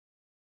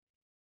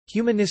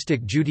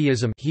Humanistic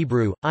Judaism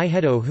Hebrew,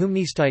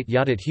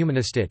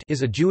 Humanistit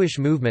is a Jewish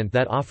movement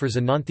that offers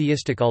a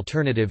non-theistic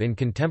alternative in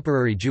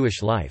contemporary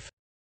Jewish life.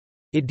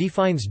 It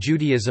defines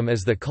Judaism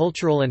as the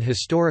cultural and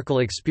historical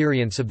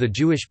experience of the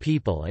Jewish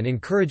people and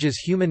encourages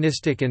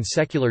humanistic and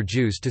secular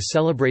Jews to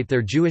celebrate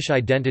their Jewish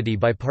identity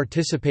by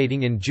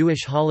participating in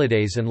Jewish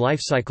holidays and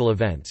life cycle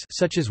events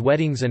such as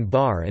weddings and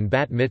bar and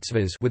bat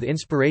mitzvahs with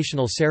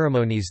inspirational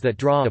ceremonies that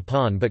draw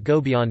upon but go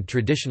beyond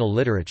traditional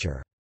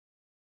literature.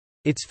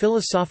 Its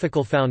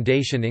philosophical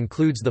foundation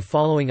includes the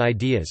following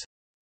ideas.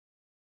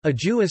 A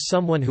Jew is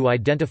someone who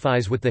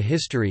identifies with the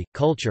history,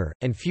 culture,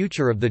 and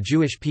future of the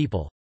Jewish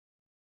people.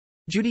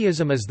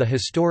 Judaism is the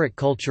historic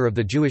culture of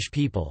the Jewish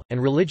people, and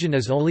religion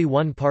is only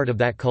one part of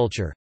that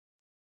culture.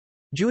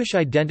 Jewish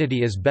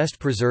identity is best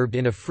preserved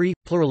in a free,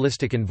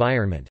 pluralistic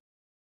environment.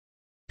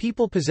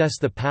 People possess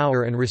the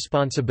power and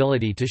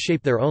responsibility to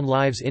shape their own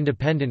lives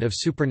independent of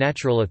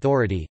supernatural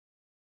authority.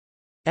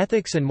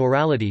 Ethics and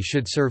morality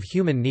should serve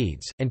human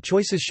needs, and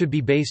choices should be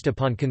based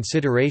upon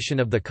consideration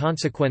of the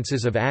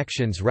consequences of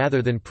actions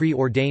rather than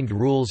preordained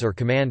rules or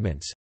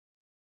commandments.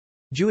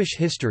 Jewish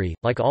history,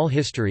 like all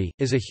history,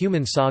 is a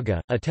human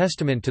saga, a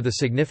testament to the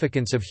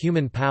significance of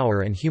human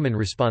power and human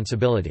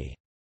responsibility.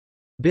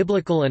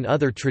 Biblical and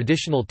other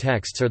traditional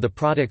texts are the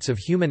products of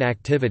human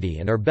activity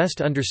and are best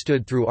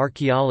understood through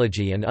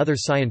archaeology and other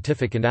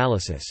scientific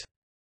analysis.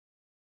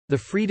 The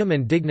freedom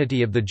and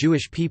dignity of the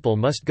Jewish people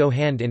must go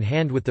hand in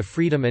hand with the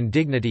freedom and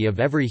dignity of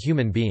every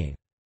human being.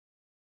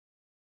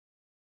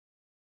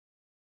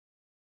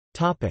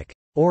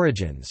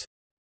 Origins.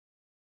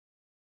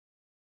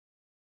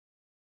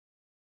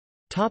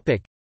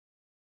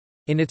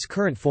 In its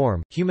current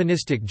form,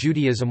 Humanistic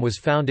Judaism was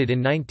founded in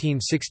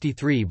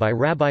 1963 by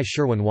Rabbi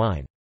Sherwin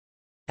Wein.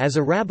 As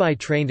a rabbi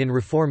trained in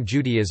Reform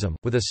Judaism,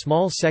 with a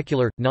small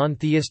secular,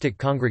 non-theistic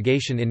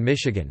congregation in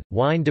Michigan,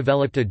 Wein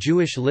developed a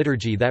Jewish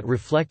liturgy that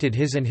reflected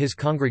his and his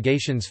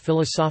congregation's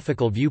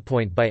philosophical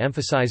viewpoint by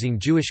emphasizing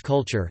Jewish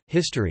culture,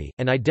 history,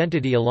 and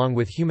identity along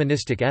with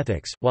humanistic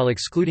ethics, while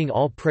excluding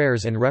all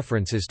prayers and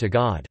references to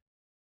God.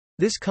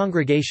 This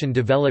congregation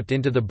developed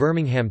into the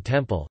Birmingham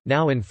Temple,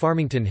 now in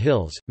Farmington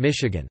Hills,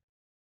 Michigan.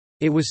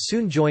 It was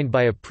soon joined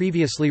by a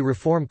previously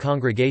Reform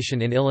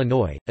congregation in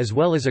Illinois, as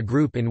well as a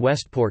group in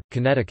Westport,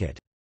 Connecticut.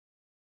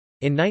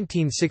 In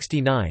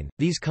 1969,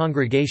 these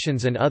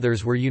congregations and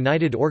others were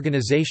united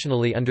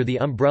organizationally under the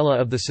umbrella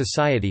of the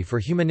Society for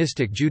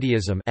Humanistic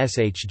Judaism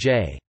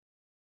 (SHJ).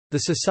 The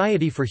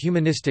Society for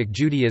Humanistic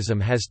Judaism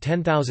has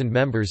 10,000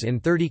 members in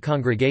 30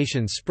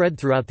 congregations spread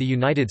throughout the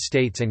United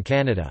States and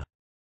Canada.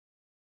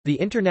 The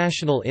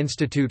International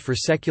Institute for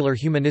Secular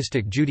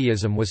Humanistic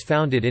Judaism was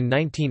founded in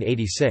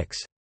 1986.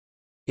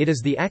 It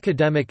is the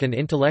academic and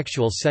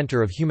intellectual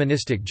center of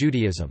Humanistic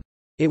Judaism.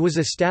 It was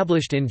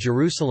established in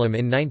Jerusalem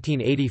in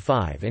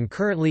 1985 and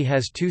currently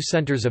has two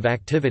centers of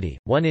activity,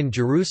 one in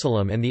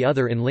Jerusalem and the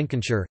other in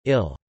Lincolnshire,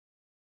 Ill.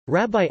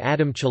 Rabbi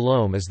Adam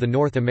Chalom is the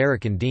North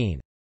American dean.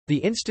 The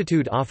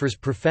institute offers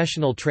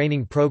professional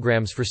training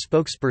programs for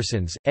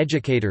spokespersons,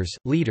 educators,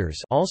 leaders,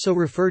 also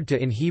referred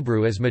to in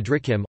Hebrew as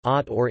Madrikim,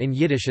 Ot, or in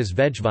Yiddish as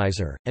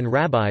Vejveiser, and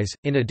rabbis,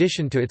 in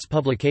addition to its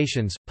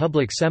publications,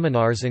 public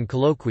seminars and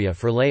colloquia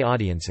for lay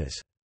audiences.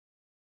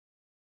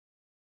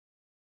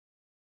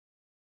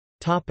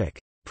 Topic: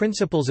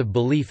 Principles of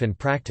belief and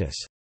practice.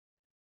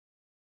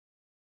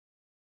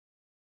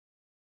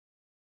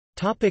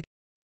 Topic: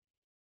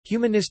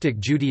 Humanistic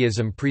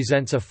Judaism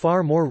presents a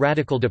far more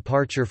radical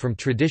departure from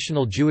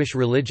traditional Jewish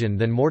religion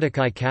than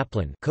Mordecai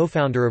Kaplan,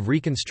 co-founder of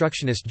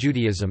Reconstructionist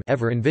Judaism,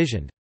 ever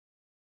envisioned.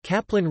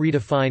 Kaplan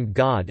redefined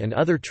God and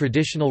other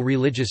traditional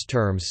religious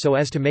terms so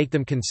as to make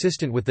them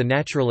consistent with the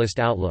naturalist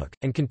outlook,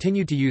 and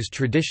continued to use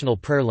traditional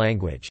prayer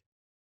language.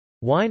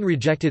 Wein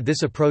rejected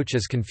this approach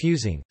as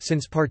confusing,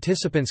 since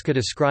participants could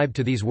ascribe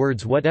to these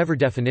words whatever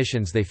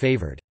definitions they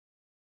favored.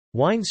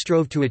 Wein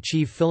strove to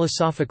achieve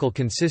philosophical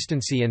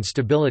consistency and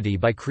stability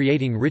by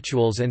creating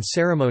rituals and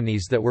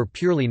ceremonies that were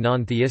purely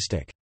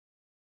non-theistic.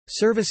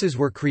 Services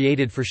were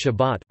created for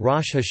Shabbat,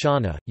 Rosh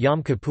Hashanah,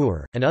 Yom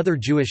Kippur, and other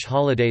Jewish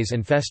holidays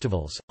and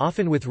festivals,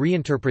 often with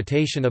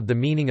reinterpretation of the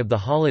meaning of the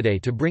holiday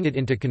to bring it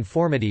into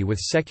conformity with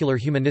secular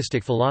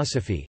humanistic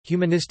philosophy.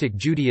 Humanistic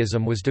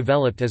Judaism was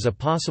developed as a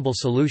possible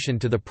solution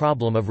to the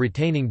problem of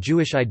retaining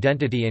Jewish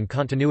identity and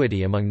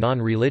continuity among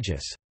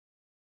non-religious.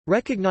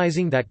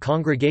 Recognizing that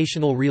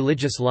congregational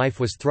religious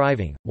life was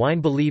thriving, Wein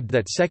believed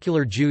that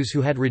secular Jews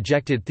who had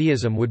rejected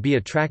theism would be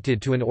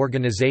attracted to an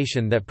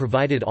organization that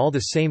provided all the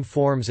same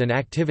forms and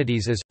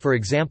activities as, for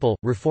example,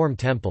 Reform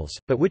temples,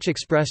 but which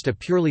expressed a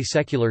purely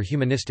secular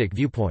humanistic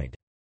viewpoint.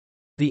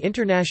 The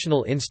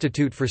International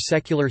Institute for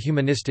Secular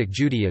Humanistic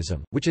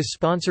Judaism, which is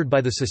sponsored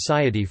by the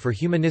Society for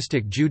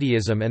Humanistic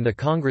Judaism and the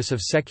Congress of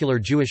Secular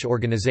Jewish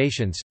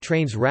Organizations,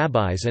 trains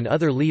rabbis and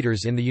other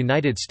leaders in the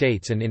United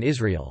States and in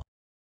Israel.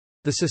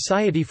 The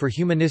Society for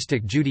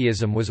Humanistic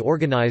Judaism was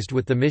organized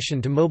with the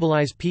mission to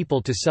mobilize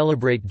people to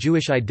celebrate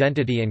Jewish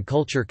identity and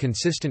culture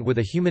consistent with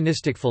a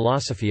humanistic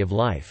philosophy of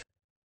life.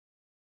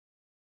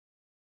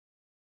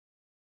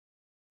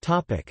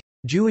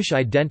 Jewish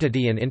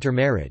identity and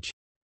intermarriage.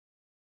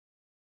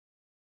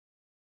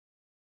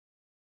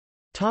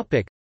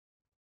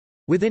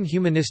 Within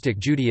humanistic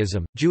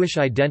Judaism, Jewish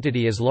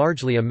identity is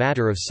largely a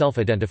matter of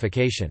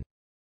self-identification.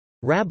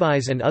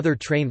 Rabbis and other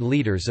trained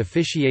leaders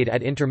officiate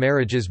at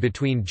intermarriages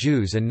between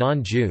Jews and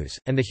non-Jews,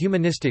 and the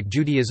Humanistic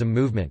Judaism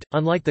movement,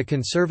 unlike the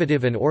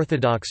conservative and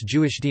Orthodox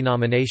Jewish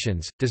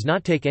denominations, does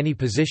not take any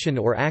position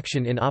or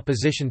action in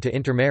opposition to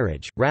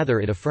intermarriage, rather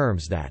it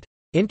affirms that,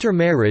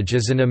 "...intermarriage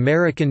is an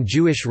American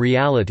Jewish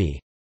reality,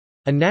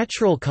 a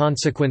natural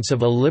consequence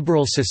of a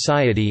liberal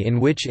society in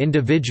which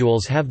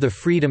individuals have the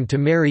freedom to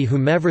marry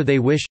whomever they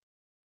wish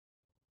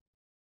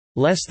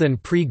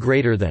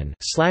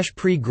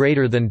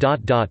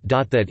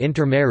that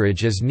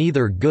intermarriage is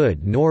neither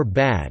good nor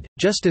bad,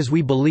 just as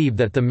we believe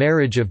that the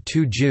marriage of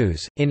two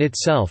Jews, in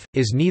itself,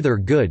 is neither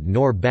good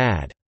nor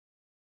bad.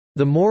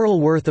 The moral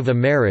worth of a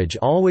marriage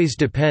always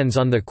depends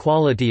on the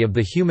quality of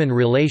the human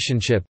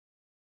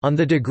relationship—on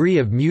the degree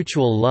of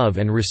mutual love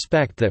and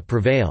respect that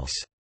prevails."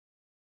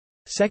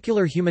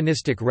 Secular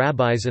humanistic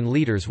rabbis and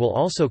leaders will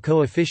also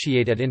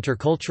co-officiate at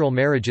intercultural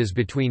marriages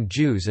between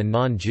Jews and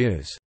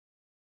non-Jews.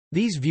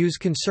 These views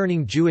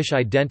concerning Jewish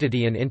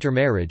identity and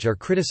intermarriage are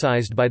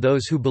criticized by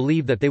those who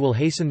believe that they will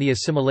hasten the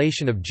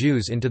assimilation of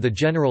Jews into the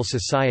general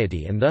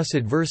society and thus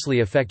adversely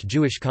affect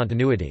Jewish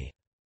continuity.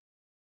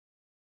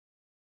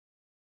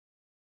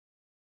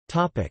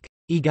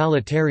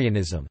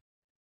 Egalitarianism.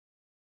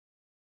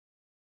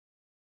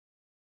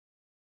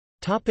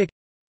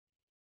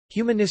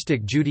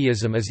 Humanistic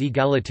Judaism is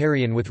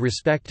egalitarian with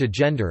respect to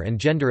gender and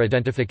gender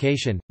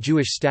identification,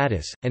 Jewish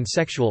status, and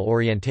sexual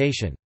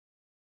orientation.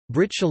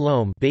 Brit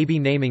Shalom, baby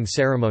naming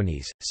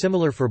ceremonies,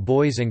 similar for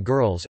boys and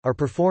girls, are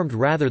performed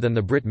rather than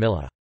the Brit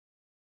Milah.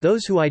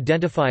 Those who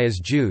identify as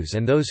Jews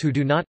and those who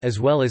do not,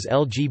 as well as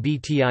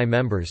LGBTI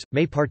members,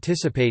 may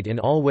participate in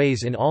all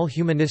ways in all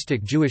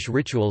humanistic Jewish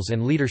rituals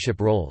and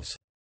leadership roles.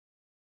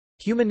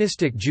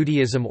 Humanistic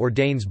Judaism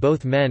ordains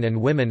both men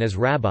and women as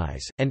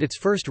rabbis, and its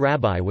first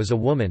rabbi was a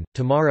woman,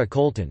 Tamara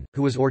Colton,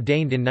 who was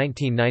ordained in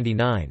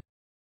 1999.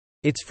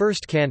 Its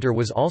first cantor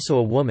was also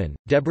a woman,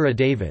 Deborah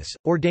Davis,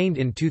 ordained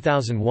in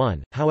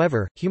 2001.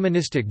 However,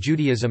 Humanistic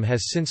Judaism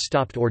has since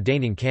stopped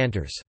ordaining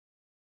cantors.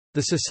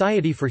 The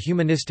Society for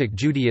Humanistic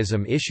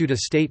Judaism issued a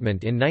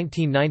statement in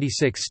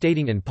 1996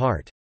 stating in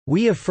part,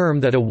 "We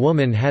affirm that a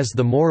woman has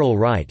the moral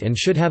right and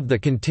should have the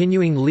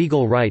continuing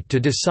legal right to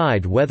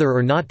decide whether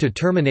or not to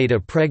terminate a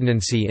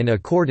pregnancy in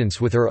accordance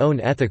with her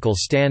own ethical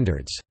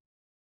standards.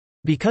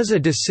 Because a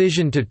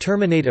decision to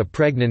terminate a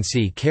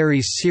pregnancy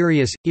carries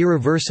serious,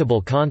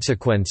 irreversible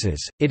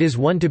consequences, it is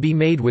one to be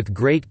made with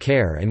great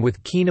care and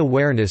with keen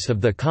awareness of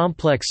the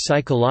complex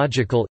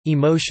psychological,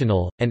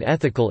 emotional, and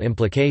ethical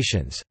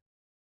implications."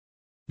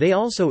 They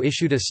also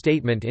issued a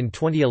statement in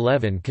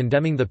 2011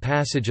 condemning the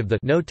passage of the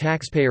No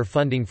Taxpayer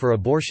Funding for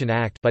Abortion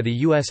Act by the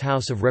U.S.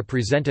 House of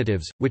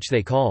Representatives, which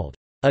they called,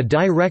 "a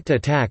direct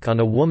attack on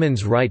a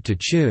woman's right to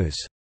choose."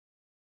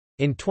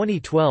 In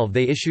 2012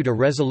 they issued a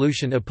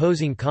resolution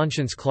opposing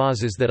conscience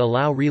clauses that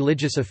allow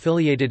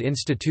religious-affiliated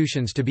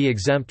institutions to be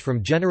exempt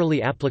from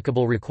generally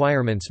applicable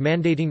requirements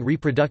mandating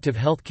reproductive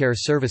health care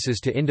services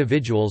to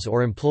individuals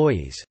or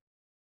employees.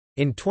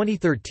 In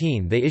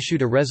 2013 they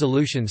issued a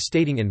resolution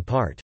stating in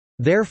part,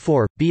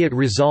 "Therefore, be it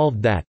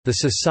resolved that, the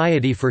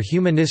Society for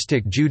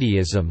Humanistic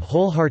Judaism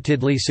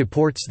wholeheartedly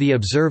supports the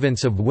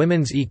observance of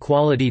Women's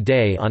Equality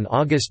Day on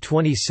August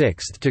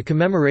 26 to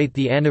commemorate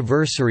the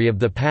anniversary of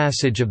the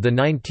passage of the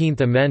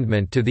 19th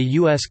Amendment to the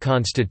U.S.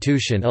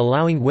 Constitution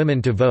allowing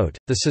women to vote.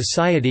 The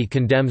Society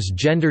condemns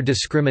gender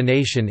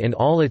discrimination in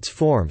all its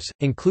forms,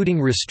 including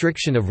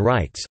restriction of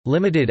rights,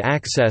 limited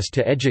access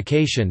to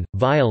education,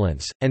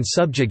 violence, and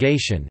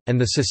subjugation, and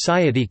the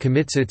Society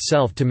commits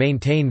itself to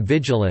maintain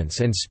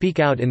vigilance and speak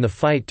out in the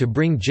fight to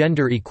bring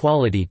gender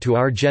equality to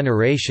our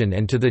generation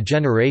and to the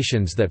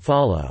generations that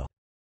follow."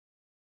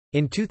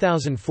 In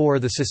 2004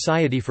 the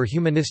Society for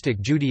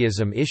Humanistic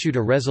Judaism issued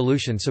a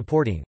resolution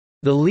supporting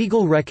the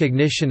legal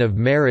recognition of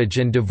marriage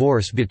and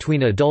divorce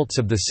between adults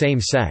of the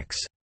same sex,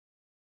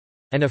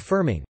 and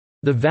affirming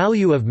the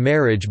value of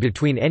marriage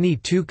between any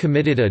two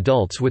committed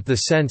adults with the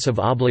sense of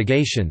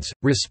obligations,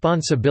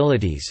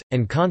 responsibilities,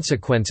 and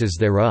consequences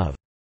thereof.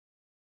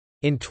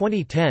 In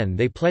 2010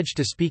 they pledged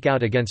to speak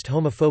out against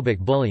homophobic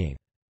bullying.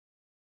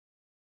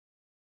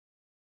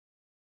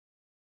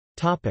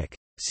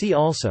 See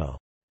also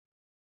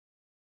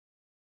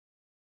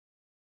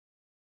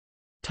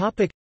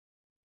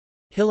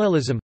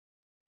Hillelism,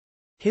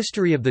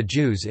 History of the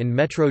Jews in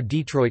Metro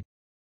Detroit,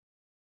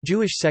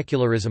 Jewish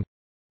secularism,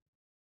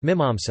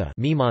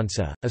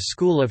 Mimamsa, a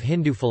school of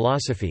Hindu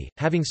philosophy,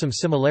 having some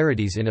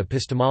similarities in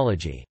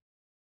epistemology.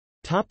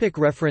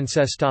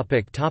 References.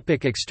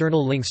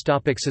 External links.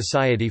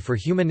 Society for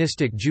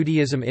Humanistic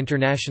Judaism,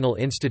 International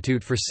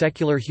Institute for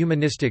Secular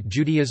Humanistic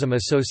Judaism,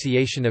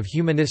 Association of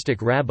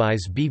Humanistic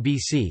Rabbis,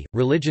 BBC,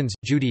 Religions,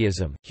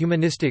 Judaism,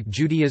 Humanistic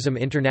Judaism,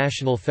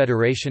 International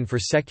Federation for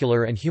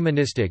Secular and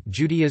Humanistic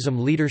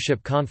Judaism,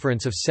 Leadership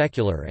Conference of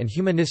Secular and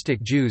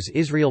Humanistic Jews,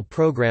 Israel,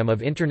 Program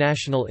of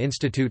International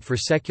Institute for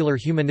Secular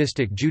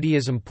Humanistic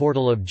Judaism,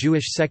 Portal of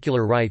Jewish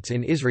Secular Rights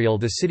in Israel,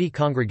 the City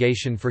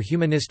Congregation for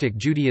Humanistic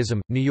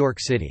Judaism, New York York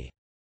City.